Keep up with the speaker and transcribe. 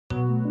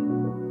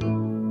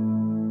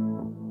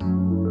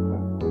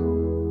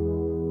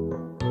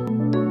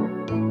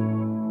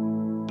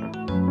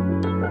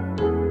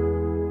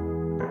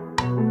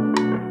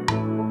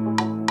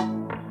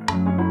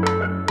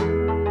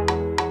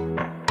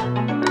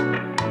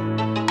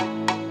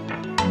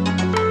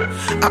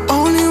I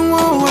only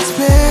want what's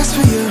best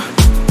for you.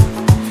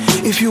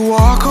 If you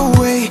walk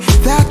away,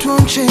 that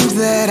won't change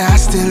that I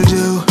still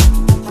do.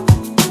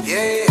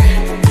 Yeah.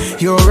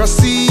 You're a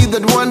seed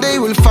that one day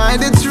will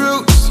find its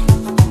roots.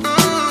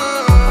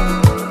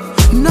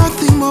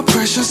 Nothing more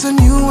precious than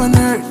you on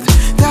earth.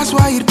 That's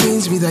why it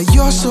pains me that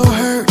you're so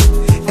hurt.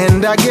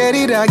 And I get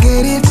it,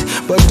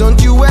 but don't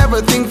you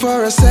ever think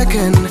for a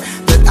second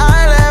that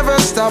I'll ever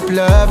stop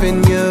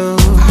loving you.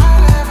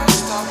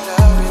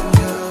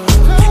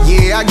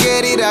 Yeah, I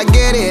get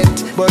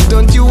it, but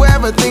don't you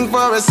ever think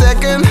for a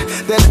second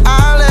that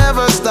I'll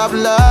ever stop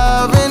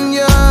loving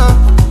you.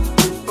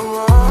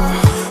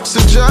 So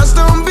just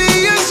don't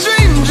be a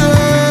stranger.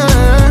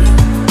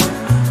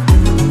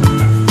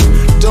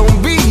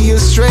 Don't be a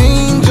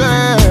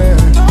stranger.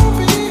 Don't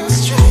be a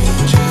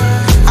stranger.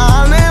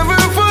 I'll never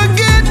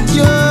forget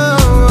you.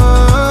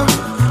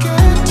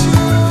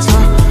 So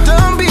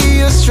don't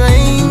be a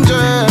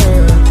stranger.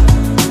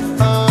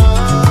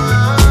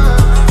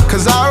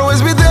 'Cause I'll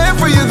always be there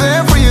for you,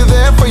 there for you,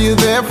 there for you,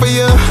 there for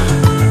you.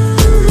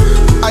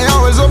 I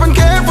always hope and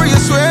care for you,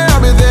 swear I'll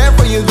be there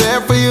for you,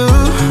 there for you.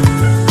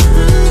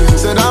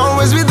 Said I'll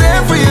always be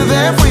there for you,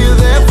 there for you,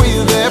 there for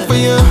you, there for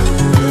you.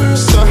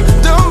 So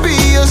don't be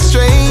a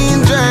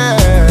stranger.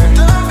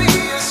 Don't be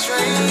a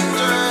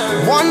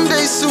stranger. One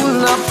day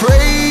soon I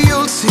pray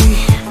you'll see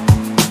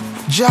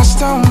just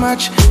how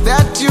much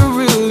that you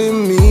really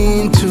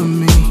mean to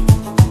me.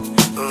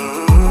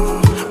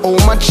 Oh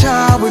my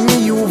child, with me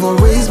you've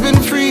always been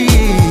free.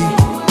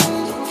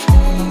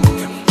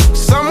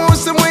 Somehow,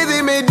 some way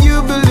they made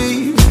you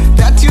believe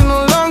that you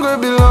no longer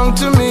belong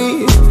to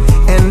me.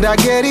 And I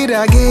get it,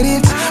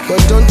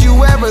 but don't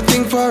you ever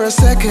think for a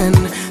second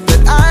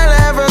that I'll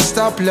ever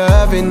stop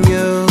loving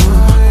you.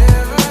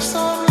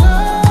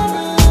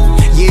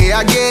 Yeah,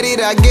 I get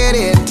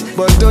it,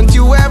 but don't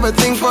you ever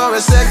think for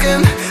a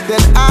second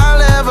that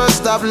I'll ever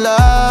stop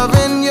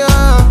loving you.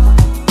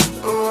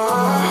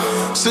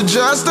 So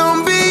just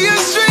don't be a